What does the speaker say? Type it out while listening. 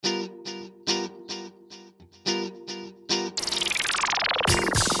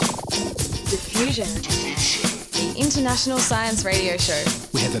Diffusion, the international science radio show.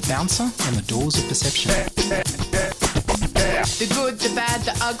 We have a bouncer on the doors of perception. The good, the bad,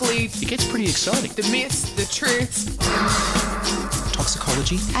 the ugly. It gets pretty exciting. The myths, the truths.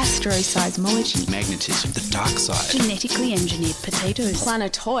 Toxicology. Astroseismology. Magnetism. The dark side. Genetically engineered potatoes.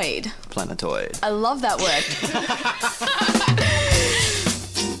 Planetoid. Planetoid. I love that word.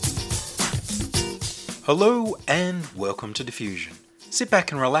 Hello and welcome to Diffusion. Sit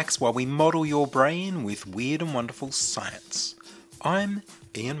back and relax while we model your brain with weird and wonderful science. I'm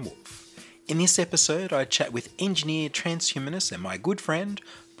Ian Wolfe. In this episode, I chat with engineer, transhumanist and my good friend,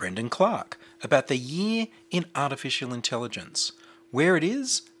 Brendan Clark, about the year in artificial intelligence, where it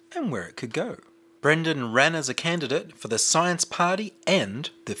is and where it could go. Brendan ran as a candidate for the Science Party and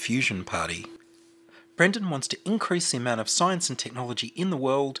the Fusion Party. Brendan wants to increase the amount of science and technology in the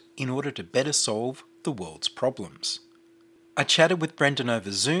world in order to better solve the world's problems. I chatted with Brendan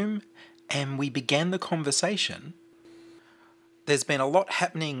over Zoom and we began the conversation. There's been a lot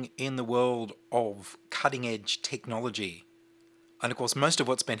happening in the world of cutting edge technology. And of course, most of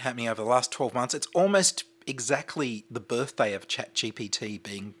what's been happening over the last 12 months, it's almost exactly the birthday of ChatGPT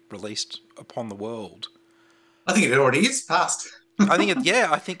being released upon the world. I think it already is past. I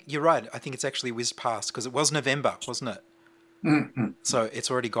think you're right. I think it's actually whizzed past because it was November, wasn't it? Mm-hmm. So it's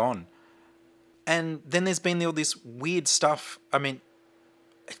already gone. And then there's been all this weird stuff. I mean,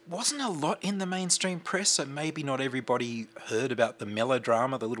 it wasn't a lot in the mainstream press, so maybe not everybody heard about the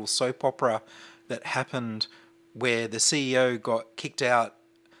melodrama, the little soap opera that happened where the CEO got kicked out.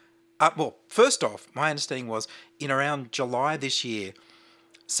 Well, first off, my understanding was in around July this year,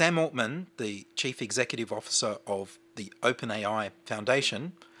 Sam Altman, the chief executive officer of the OpenAI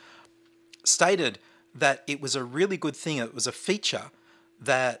Foundation, stated that it was a really good thing, it was a feature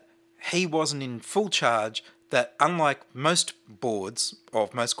that he wasn't in full charge, that unlike most boards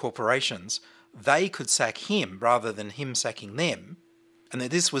of most corporations, they could sack him rather than him sacking them, and that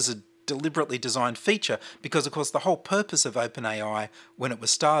this was a deliberately designed feature because, of course, the whole purpose of OpenAI when it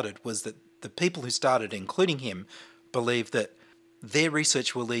was started was that the people who started, including him, believed that their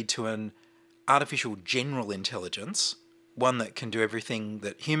research will lead to an artificial general intelligence, one that can do everything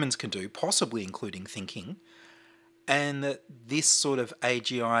that humans can do, possibly including thinking, and that this sort of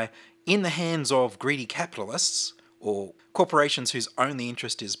AGI in the hands of greedy capitalists or corporations whose only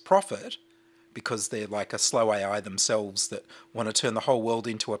interest is profit, because they're like a slow AI themselves that want to turn the whole world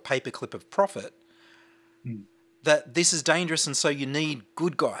into a paperclip of profit, that this is dangerous, and so you need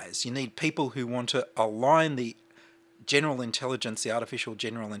good guys. You need people who want to align the general intelligence, the artificial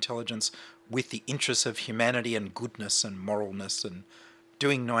general intelligence, with the interests of humanity and goodness and moralness and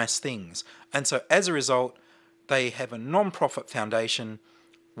doing nice things. And so as a result, they have a non-profit foundation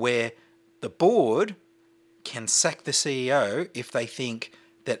where the board can sack the CEO if they think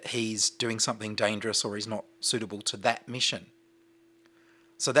that he's doing something dangerous or he's not suitable to that mission.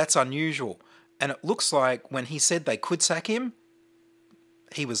 So that's unusual. And it looks like when he said they could sack him,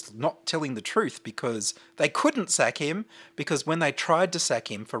 he was not telling the truth, because they couldn't sack him, because when they tried to sack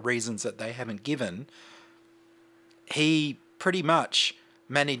him for reasons that they haven't given, he pretty much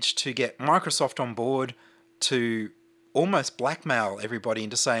managed to get Microsoft on board to almost blackmail everybody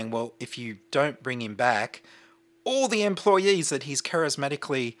into saying, well, if you don't bring him back, all the employees that he's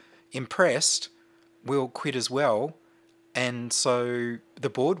charismatically impressed will quit as well. And so the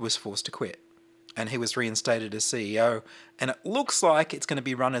board was forced to quit and he was reinstated as CEO. And it looks like it's going to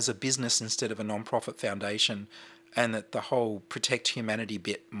be run as a business instead of a non-profit foundation, and that the whole protect humanity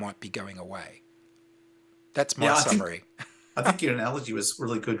bit might be going away. That's my summary. I think your analogy was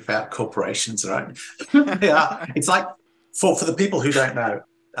really good about corporations, right? Yeah, it's like, for the people who don't know,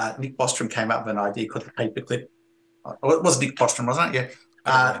 Nick Bostrom came up with an idea called the paperclip. Oh, it was Nick Bostrom, wasn't it?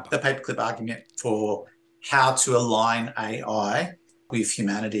 Yeah. The paperclip argument for how to align AI with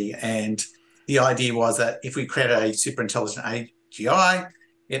humanity. And the idea was that if we create a super intelligent AGI,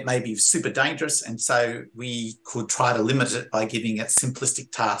 it may be super dangerous. And so we could try to limit it by giving it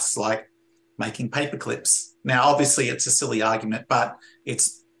simplistic tasks like making paperclips. Now, obviously, it's a silly argument, but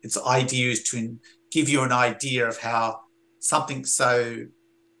its idea is to give you an idea of how something so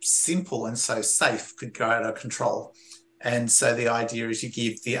simple and so safe could go out of control. And so the idea is you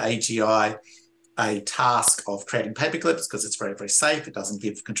give the AGI a task of creating paperclips because it's very, very safe. It doesn't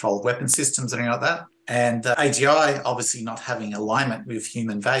give control of weapon systems or anything like that. And the AGI, obviously not having alignment with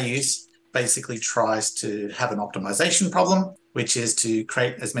human values, basically tries to have an optimization problem, which is to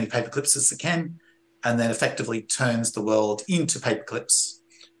create as many paperclips as it can, and then effectively turns the world into paperclips,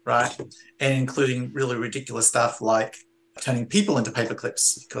 right? And including really ridiculous stuff like turning people into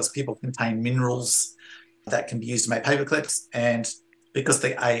paperclips, because people contain minerals that can be used to make paperclips. And because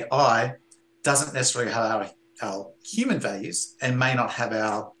the AI doesn't necessarily have our human values and may not have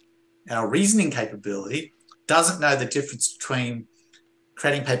our reasoning capability, doesn't know the difference between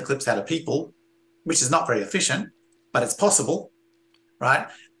creating paper clips out of people, which is not very efficient, but it's possible, right?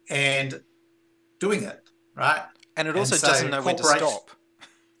 And doing it, right? And it also doesn't know when to stop.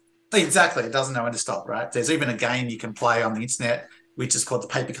 Exactly. It doesn't know when to stop, right? There's even a game you can play on the internet, which is called the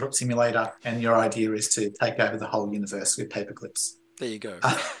Paperclip Simulator. And your idea is to take over the whole universe with paperclips. There you go.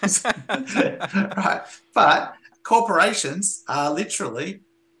 Right. But corporations are literally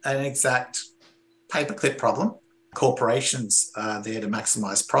an exact paperclip problem. Corporations are there to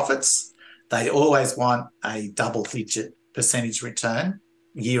maximize profits. They always want a double-digit percentage return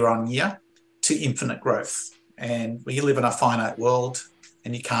year on year to infinite growth. And we live in a finite world,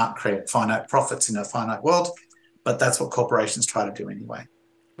 and you can't create finite profits in a finite world, but that's what corporations try to do anyway.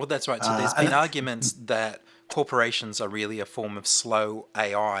 Well, that's right. So there's been arguments that corporations are really a form of slow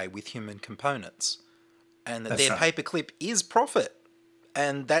AI with human components, and that their paperclip is profit.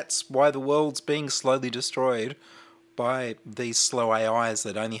 And that's why the world's being slowly destroyed by these slow AIs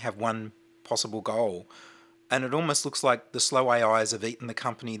that only have one possible goal. And it almost looks like the slow AIs have eaten the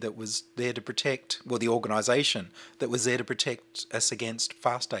company that was there to protect, well, the organisation that was there to protect us against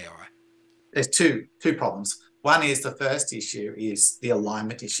fast AI. There's two problems. One is the first issue is the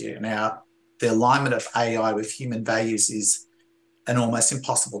alignment issue. Now, the alignment of AI with human values is an almost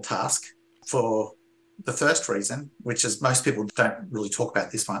impossible task for the first reason, which is most people don't really talk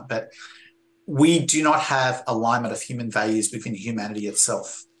about this one, but we do not have alignment of human values within humanity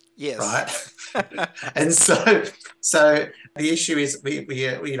itself. Yes. Right. And so the issue is we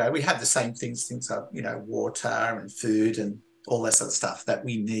have the same things like, water and food and all that sort of stuff that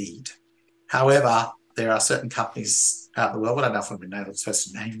we need. However, there are certain companies out in the world, I don't know if I'm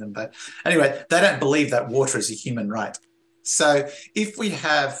supposed to name them, but anyway, they don't believe that water is a human right. So if we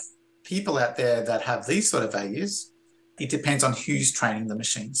have people out there that have these sort of values, it depends on who's training the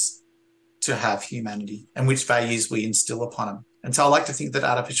machines to have humanity and which values we instill upon them. And so I like to think that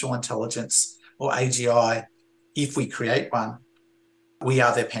artificial intelligence or AGI, if we create one, we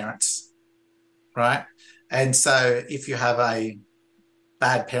are their parents, right? And so if you have a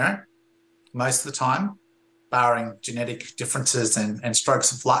bad parent, most of the time, barring genetic differences and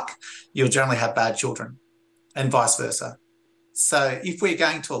strokes of luck, you'll generally have bad children and vice versa. So if we're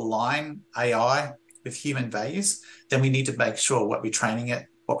going to align AI with human values, then we need to make sure what we're training it,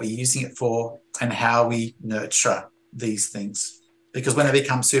 what we're using it for, and how we nurture these things. Because when they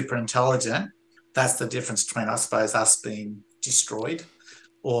become super intelligent, that's the difference between, I suppose, us being destroyed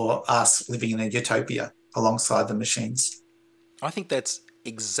or us living in a utopia alongside the machines. I think that's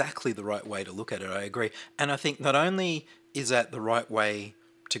exactly the right way to look at it. I agree. And I think not only is that the right way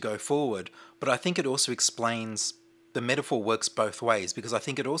to go forward, but I think it also explains, the metaphor works both ways, because I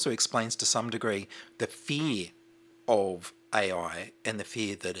think it also explains to some degree the fear of AI and the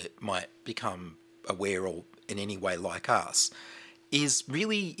fear that it might become aware or in any way like us is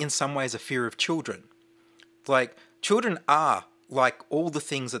really in some ways a fear of children. Like, children are like all the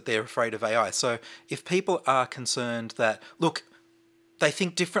things that they're afraid of AI. So if people are concerned that, look, they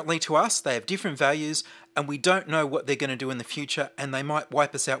think differently to us, they have different values, and we don't know what they're going to do in the future, and they might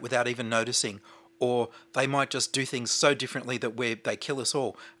wipe us out without even noticing, or they might just do things so differently that they kill us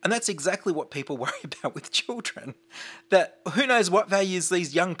all. And that's exactly what people worry about with children. That who knows what values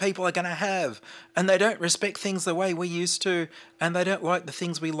these young people are going to have, and they don't respect things the way we used to, and they don't like the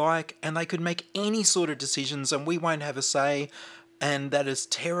things we like, and they could make any sort of decisions and we won't have a say, and that is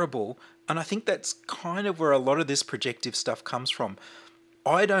terrible. And I think that's kind of where a lot of this projective stuff comes from.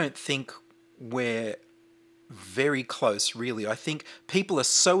 I don't think we're very close, really. I think people are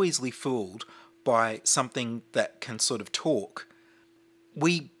so easily fooled by something that can sort of talk.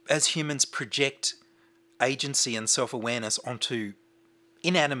 We, as humans, project agency and self-awareness onto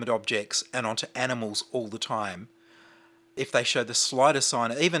inanimate objects and onto animals all the time. If they show the slightest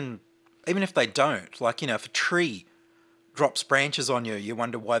sign, even if they don't, like, if a tree drops branches on you, you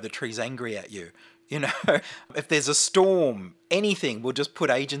wonder why the tree's angry at you. If there's a storm, anything, we'll just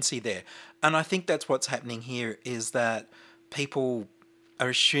put agency there. And I think that's what's happening here, is that people are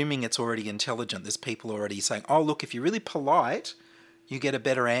assuming it's already intelligent. There's people already saying, oh, look, if you're really polite, you get a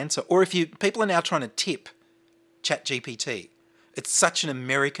better answer. Or people are now trying to tip ChatGPT. It's such an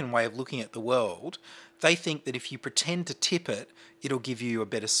American way of looking at the world. They think that if you pretend to tip it, it'll give you a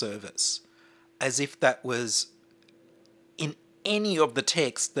better service. As if that was in any of the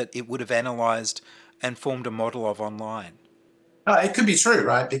text that it would have analysed and formed a model of online. It could be true,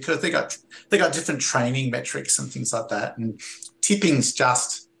 right? Because they got different training metrics and things like that. And tipping's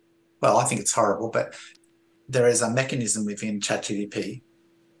just, well, I think it's horrible, but there is a mechanism within ChatGPT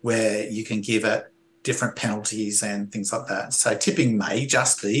where you can give it different penalties and things like that. So tipping may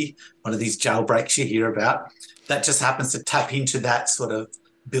just be one of these jailbreaks you hear about that just happens to tap into that sort of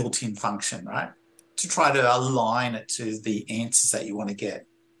built-in function, right? To try to align it to the answers that you want to get.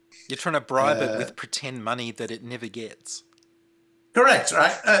 You're trying to bribe it with pretend money that it never gets. Correct,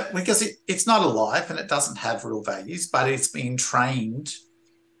 right? Because it's not alive and it doesn't have real values, but it's been trained.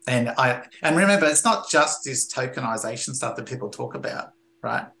 And remember, it's not just this tokenization stuff that people talk about,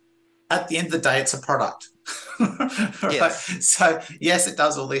 right? At the end of the day, it's a product. Right? Yes. So yes, it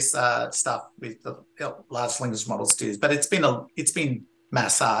does all this stuff with the large language models do, but it's been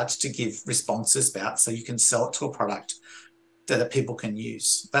massaged to give responses about so you can sell it to a product that people can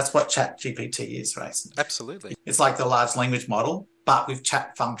use. That's what ChatGPT is, right? Absolutely. It's like the large language model, but with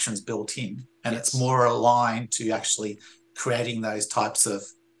chat functions built in, and it's more aligned to actually creating those types of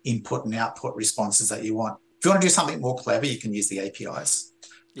input and output responses that you want. If you want to do something more clever, you can use the APIs,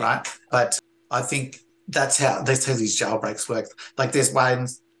 right? But I think that's how these jailbreaks work. Like there's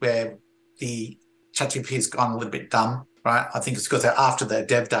ones where the ChatGPT has gone a little bit dumb, right? I think it's because after the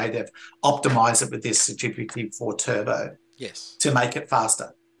dev day, they've optimized it with this GPT-4 Turbo to make it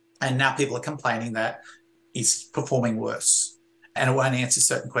faster. And now people are complaining that it's performing worse and it won't answer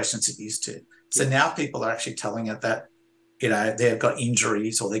certain questions it used to. So now people are actually telling it that, you know, they've got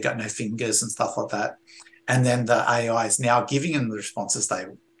injuries or they've got no fingers and stuff like that. And then the AI is now giving them the responses they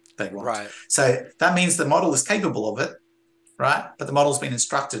want. Right. So that means the model is capable of it, right? But the model's been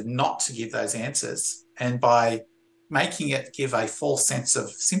instructed not to give those answers. And by making it give a false sense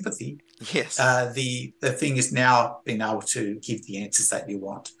of sympathy, the thing is now being able to give the answers that you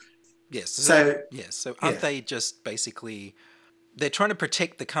want. Yes. So aren't they just basically... They're trying to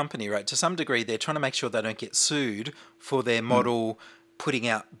protect the company, right? To some degree, they're trying to make sure they don't get sued for their model putting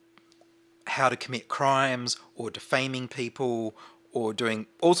out how to commit crimes or defaming people or doing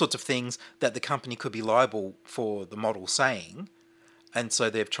all sorts of things that the company could be liable for the model saying. And so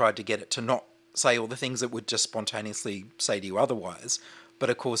they've tried to get it to not say all the things it would just spontaneously say to you otherwise. But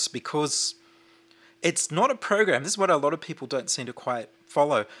of course, because it's not a program, this is what a lot of people don't seem to quite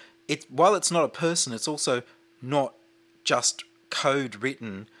follow. While it's not a person, it's also not just code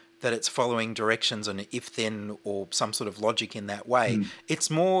written that it's following directions and if then or some sort of logic in that way. It's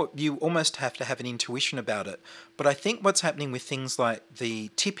more, you almost have to have an intuition about it. But I think what's happening with things like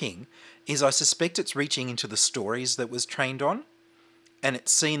the tipping is I suspect it's reaching into the stories that was trained on. And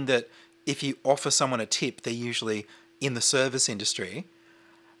it's seen that if you offer someone a tip, they're usually in the service industry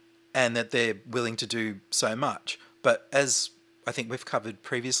and that they're willing to do so much. But as I think we've covered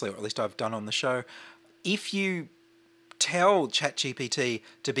previously, or at least I've done on the show, if you tell ChatGPT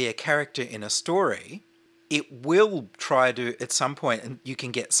to be a character in a story, it will try to, at some point, and you can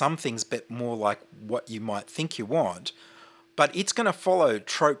get some things a bit more like what you might think you want, but it's going to follow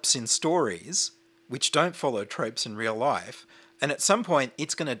tropes in stories, which don't follow tropes in real life. And at some point,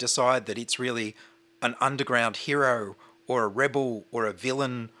 it's going to decide that it's really an underground hero or a rebel or a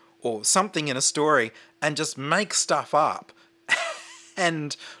villain or something in a story and just make stuff up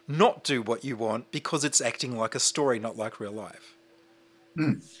and not do what you want because it's acting like a story, not like real life.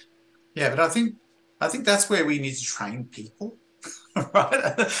 Yeah, but I think that's where we need to train people,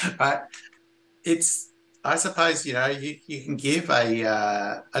 right? I suppose, you know, you can give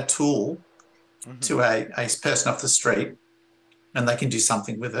a tool to a person off the street and they can do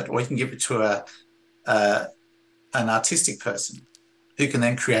something with it, or you can give it to an artistic person who can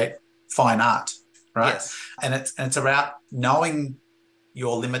then create fine art, right? Yes. And it's about knowing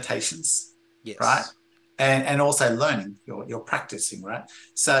your limitations, right? And also learning, you're practicing, right?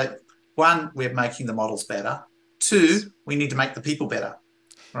 So one, we're making the models better. Two, we need to make the people better,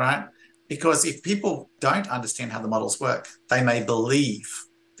 right? Because if people don't understand how the models work, they may believe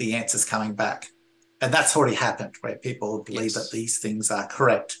the answers coming back. And that's already happened, where people believe that these things are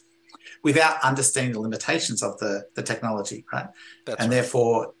correct without understanding the limitations of the technology, right?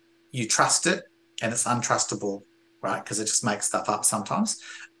 Therefore, you trust it and it's untrustable, right? Because it just makes stuff up sometimes.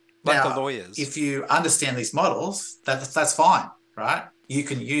 Like now, the lawyers. If you understand these models, that's fine, right? You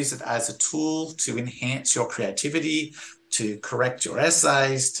can use it as a tool to enhance your creativity, to correct your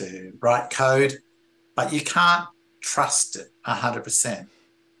essays, to write code, but you can't trust it 100%,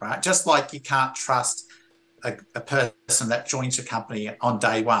 right? Just like you can't trust a person that joins your company on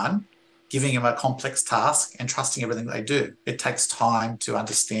day one, giving them a complex task and trusting everything they do. It takes time to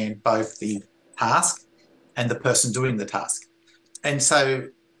understand both the task and the person doing the task. And so,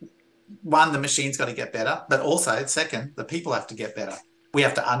 one, the machine's got to get better, but also, second, the people have to get better. We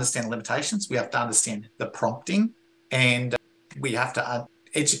have to understand limitations. We have to understand the prompting, and we have to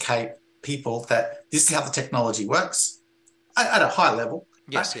educate people that this is how the technology works at a high level,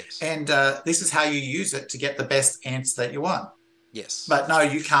 Yes, right? yes. And this is how you use it to get the best answer that you want. Yes. But no,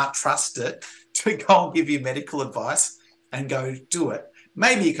 you can't trust it to go and give you medical advice and go do it.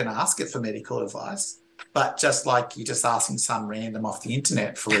 Maybe you can ask it for medical advice, but just like you're just asking some random off the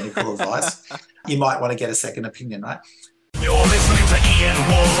internet for medical advice, you might want to get a second opinion, right? You're listening to Ian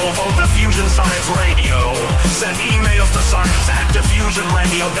Wolf of Diffusion Science Radio. Send emails to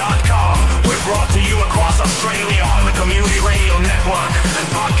science@diffusionradio.com. We're brought to you across Australia on the Community Radio Network and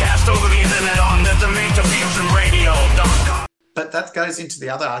podcast over the internet on the domain diffusionradio.com. But that goes into the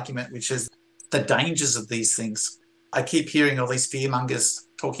other argument, which is the dangers of these things. I keep hearing all these fearmongers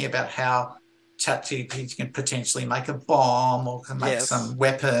talking about how ChatGPT can potentially make a bomb or can make some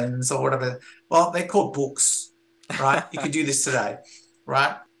weapons or whatever. Well, they're called books, right? You can do this today,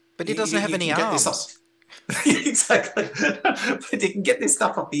 right? But it doesn't have any arms. Exactly. But you can get this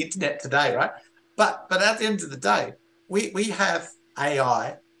stuff off the internet today, right? But at the end of the day, we have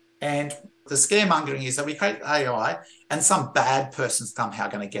AI, and the scaremongering is that we create AI and some bad person's somehow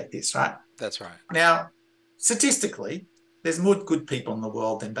going to get this, right? That's right. Now, statistically, there's more good people in the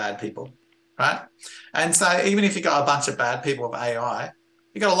world than bad people, right? And so even if you got a bunch of bad people with AI,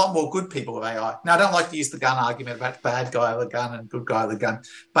 you got a lot more good people with AI. Now, I don't like to use the gun argument about bad guy with a gun and good guy with a gun,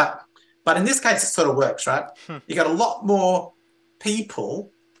 but in this case, it sort of works, right? You got a lot more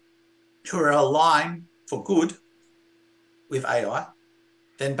people who are aligned for good with AI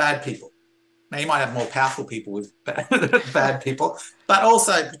than bad people. Now, you might have more powerful people with bad people, but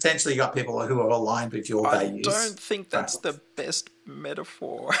also potentially you got people who are aligned with your values. I don't think that's the best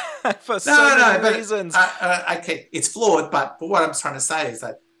metaphor for so many reasons. Okay, it's flawed, but what I'm trying to say is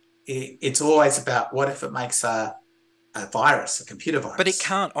that it's always about what if it makes a virus, a computer virus. But it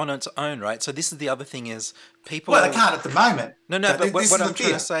can't on its own, right? So this is the other thing is people... Well, it can't at the moment. No, but what I'm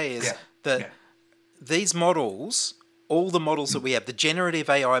trying to say is that these models... all the models that we have, the generative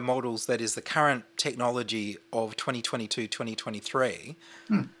AI models that is the current technology of 2022, 2023,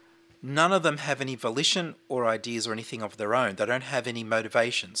 none of them have any volition or ideas or anything of their own. They don't have any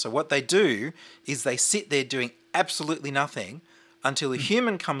motivation. So what they do is they sit there doing absolutely nothing until a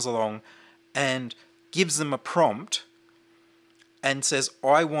human comes along and gives them a prompt and says,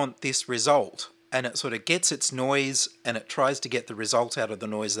 I want this result. And it sort of gets its noise and it tries to get the result out of the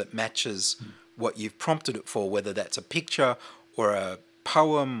noise that matches what you've prompted it for, whether that's a picture or a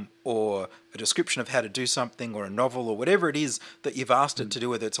poem or a description of how to do something or a novel or whatever it is that you've asked it to do,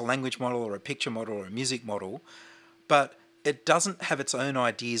 whether it's a language model or a picture model or a music model. But it doesn't have its own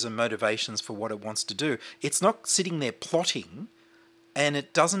ideas and motivations for what it wants to do. It's not sitting there plotting, and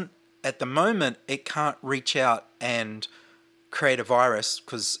it doesn't, at the moment, it can't reach out and create a virus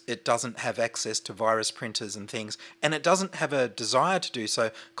because it doesn't have access to virus printers and things, and it doesn't have a desire to do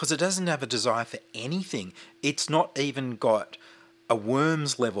so because it doesn't have a desire for anything. It's not even got a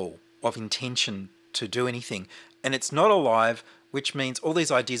worm's level of intention to do anything, and it's not alive, which means all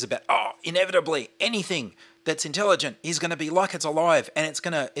these ideas about inevitably anything that's intelligent is going to be like it's alive, and it's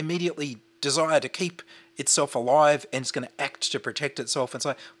going to immediately desire to keep itself alive, and it's going to act to protect itself. And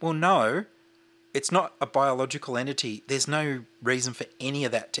so, well, no, it's not a biological entity. There's no reason for any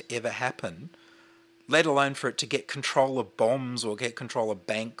of that to ever happen, let alone for it to get control of bombs or get control of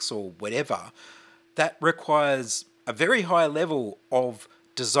banks or whatever. That requires a very high level of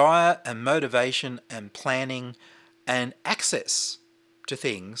desire and motivation and planning and access to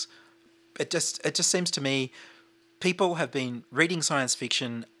things. It just seems to me people have been reading science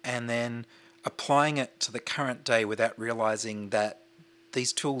fiction and then applying it to the current day without realizing that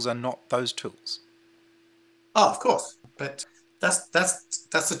these tools are not those tools. Oh, of course, but that's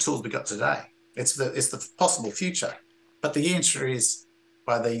the tools we got today. It's the possible future. But the answer is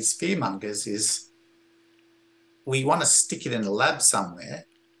by these fearmongers is we want to stick it in a lab somewhere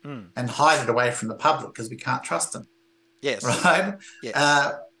and hide it away from the public because we can't trust them. Yes. Right.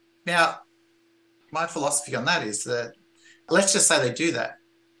 Yes. Now, my philosophy on that is that let's just say they do that,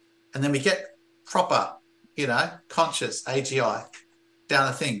 and then we get proper, conscious AGI down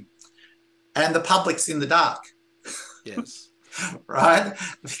the thing, and the public's in the dark. Yes. Right?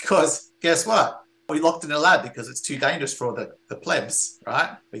 Because guess what? We locked in a lab because it's too dangerous for the plebs,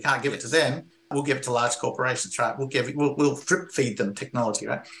 right? We can't give it to them. We'll give it to large corporations, right? We'll drip feed them technology,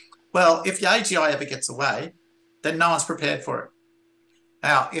 right? Well, if the AGI ever gets away, then no one's prepared for it.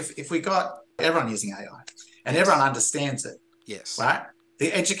 Now, if we got everyone using AI and everyone understands it, yes, right?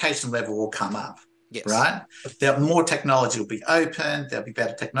 The education level will come up. Yes. Right? More technology will be open, there'll be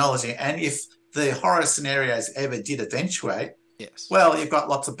better technology. And if the horror scenarios ever did eventuate, yes, well, you've got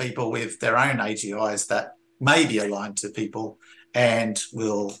lots of people with their own AGIs that may be aligned to people and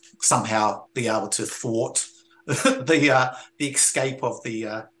will somehow be able to thwart the escape of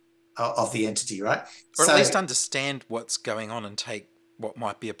the entity, right? Or at least understand what's going on and take what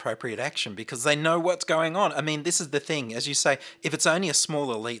might be appropriate action because they know what's going on. I mean, this is the thing, as you say, if it's only a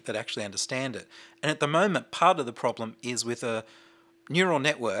small elite that actually understand it, and at the moment, part of the problem is with a neural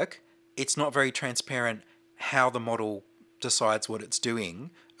network, it's not very transparent how the model decides what it's doing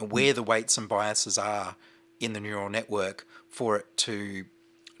and where the weights and biases are in the neural network for it to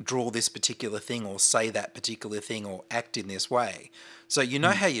draw this particular thing or say that particular thing or act in this way. So you know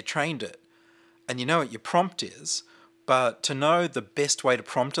how you trained it and you know what your prompt is, but to know the best way to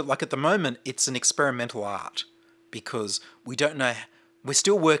prompt it, like at the moment, it's an experimental art because we don't know, we're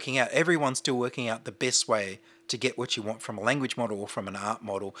still working out, everyone's still working out the best way to get what you want from a language model or from an art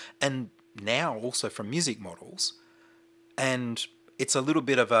model, and now also from music models. And it's a little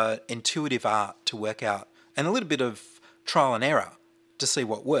bit of an intuitive art to work out and a little bit of trial and error to see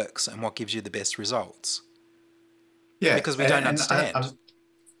what works and what gives you the best results. Yeah, because we don't understand.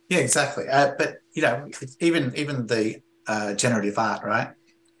 Yeah, exactly. But even the generative art, right?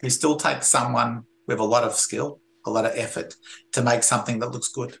 You still take someone with a lot of skill, a lot of effort to make something that looks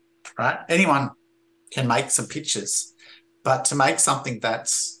good, right? Anyone can make some pictures, but to make something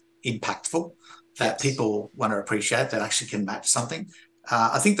that's impactful, that people want to appreciate, that actually can match something.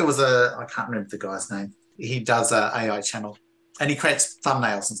 I think there was I can't remember the guy's name. He does an AI channel and he creates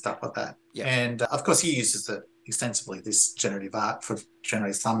thumbnails and stuff like that. Yeah. And of course he uses it extensively, this generative art for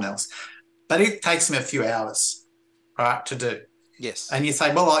generating thumbnails, but it takes him a few hours, right, to do. Yes. And you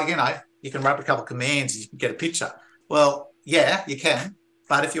say, well, you can run a couple of commands and you can get a picture. Well, yeah, you can,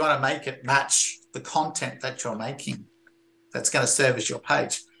 but if you want to make it match the content that you're making, that's going to service your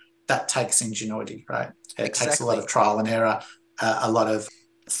page, that takes ingenuity, right? It takes a lot of trial and error, a lot of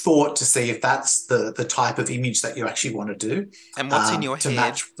thought to see if that's the type of image that you actually want to do. And what's in your to head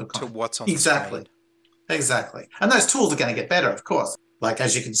match to what's on the screen. Exactly. And those tools are going to get better, of course. Like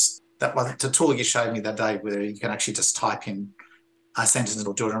as you can, the tool you showed me that day where you can actually just type in a sentence and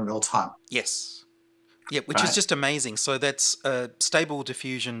it'll do it in real time. Yes. Yeah, which is just amazing. So that's Stable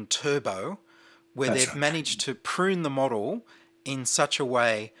Diffusion Turbo, where they've managed to prune the model in such a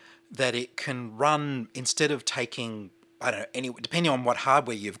way that it can run, instead of taking, depending on what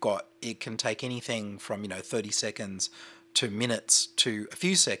hardware you've got, it can take anything from, 30 seconds to minutes to a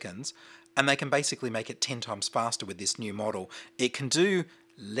few seconds, and they can basically make it 10 times faster with this new model. It can do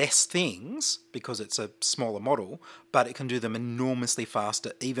less things because it's a smaller model, but it can do them enormously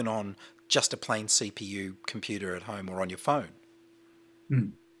faster, even on just a plain CPU computer at home or on your phone.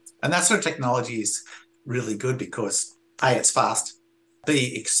 And that sort of technology is really good because A, it's fast,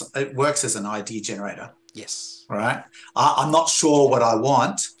 B, it works as an ID generator. Yes. Right? I'm not sure what I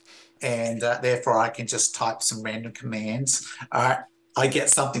want, and therefore I can just type some random commands. I get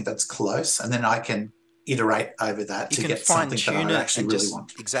something that's close, and then I can iterate over that to get something that I actually really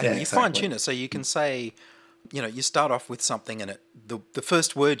want. Exactly. You fine-tune it. So you can say, you start off with something and the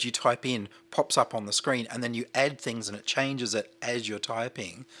first word you type in pops up on the screen, and then you add things and it changes it as you're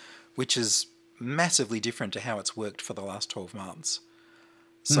typing, which is massively different to how it's worked for the last 12 months.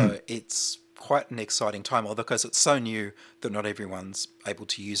 So it's quite an exciting time, although because it's so new that not everyone's able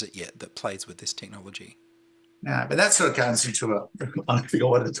to use it yet that plays with this technology. No, but that sort of goes into one thing I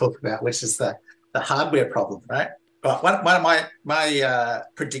wanted to talk about, which is the hardware problem, right? But one of my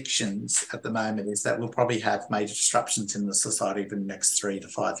predictions at the moment is that we'll probably have major disruptions in the society in the next 3 to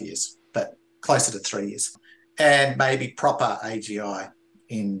 5 years, but closer to 3 years, and maybe proper AGI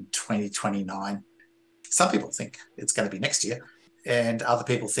in 2029. Some people think it's going to be next year, and other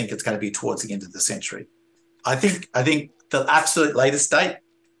people think it's going to be towards the end of the century. I think the absolute latest date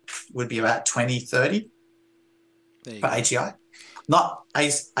would be about 2030 for AGI. Not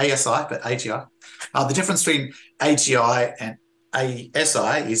ASI, but AGI. The difference between AGI and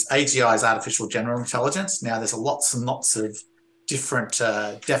ASI is AGI is artificial general intelligence. Now, there's lots and lots of different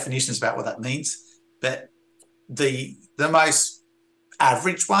definitions about what that means, but the most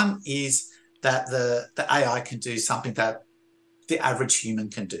average one is that the AI can do something that the average human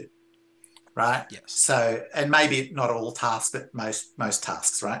can do, right? Yes. So, and maybe not all tasks, but most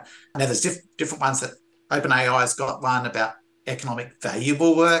tasks, right? Now, there's different ones that OpenAI has got one about economic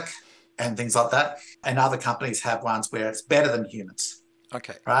valuable work and things like that. And other companies have ones where it's better than humans.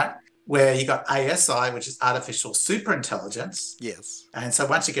 Okay. Right? Where you got ASI, which is artificial superintelligence. Yes. And so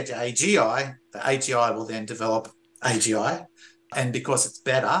once you get to AGI, the AGI will then develop AGI. And because it's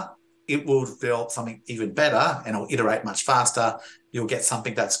better, it will develop something even better and it'll iterate much faster. You'll get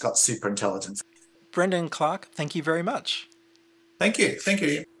something that's got superintelligence. Brendan Clark, thank you very much. Thank you. Thank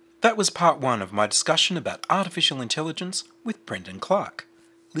you. That was part 1 of my discussion about artificial intelligence with Brendan Clark.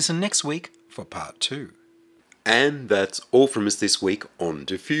 Listen next week for part 2. And that's all from us this week on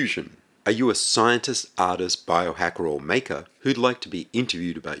Diffusion. Are you a scientist, artist, biohacker, or maker who'd like to be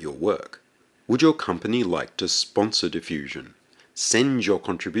interviewed about your work? Would your company like to sponsor Diffusion? Send your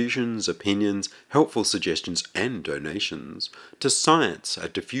contributions, opinions, helpful suggestions, and donations to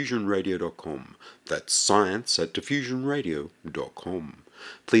science@diffusionradio.com. That's science@diffusionradio.com.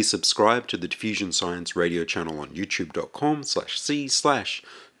 Please subscribe to the Diffusion Science Radio channel on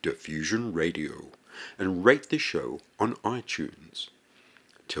youtube.com/c/diffusionradio and rate the show on iTunes.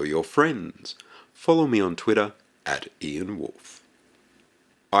 Tell your friends. Follow me on Twitter @IanWolf.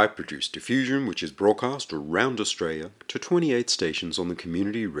 I produce Diffusion, which is broadcast around Australia to 28 stations on the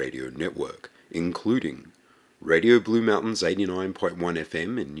Community Radio Network, including Radio Blue Mountains 89.1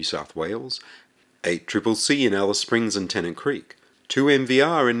 FM in New South Wales, 8CCC in Alice Springs and Tennant Creek, 2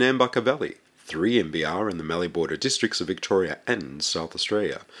 MVR in Nambucca Valley, 3 MVR in the Mallee Border districts of Victoria and South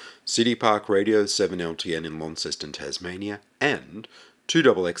Australia, City Park Radio 7LTN in Launceston, Tasmania, and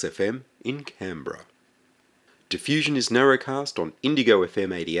 2XXFM in Canberra. Diffusion is narrowcast on Indigo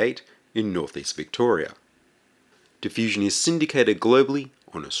FM 88 in northeast Victoria. Diffusion is syndicated globally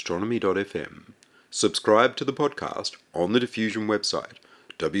on astronomy.fm. Subscribe to the podcast on the Diffusion website,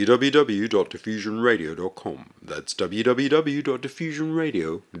 www.diffusionradio.com. That's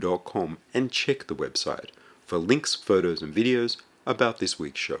www.diffusionradio.com, and check the website for links, photos, and videos about this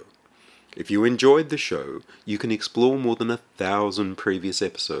week's show. If you enjoyed the show, you can explore more than 1,000 previous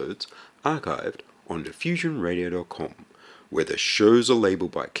episodes archived on diffusionradio.com, where the shows are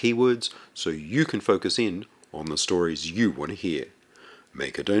labeled by keywords so you can focus in on the stories you want to hear.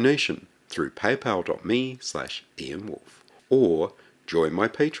 Make a donation through paypal.me/IanWolf or join my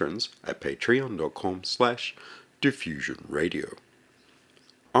patrons at patreon.com/diffusionradio.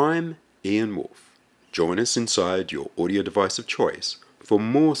 I'm Ian Wolf. Join us inside your audio device of choice for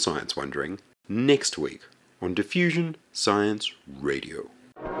more science wondering next week on Diffusion Science Radio.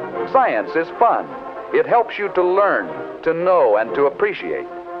 Science is fun. It helps you to learn, to know, and to appreciate.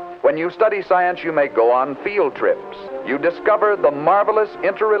 When you study science, you may go on field trips. You discover the marvelous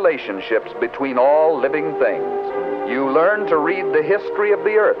interrelationships between all living things. You learn to read the history of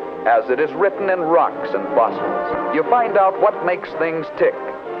the Earth as it is written in rocks and fossils. You find out what makes things tick,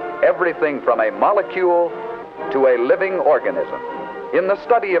 everything from a molecule to a living organism. In the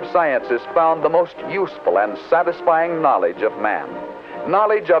study of science is found the most useful and satisfying knowledge of man.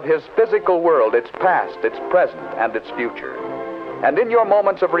 Knowledge of his physical world, its past, its present, and its future. And in your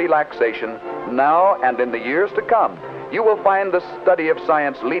moments of relaxation, now and in the years to come, you will find the study of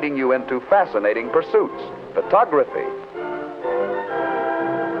science leading you into fascinating pursuits. Photography,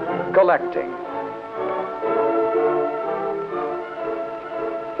 collecting.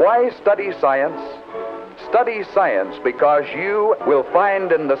 Why study science? Study science because you will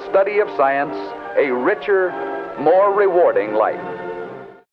find in the study of science a richer, more rewarding life.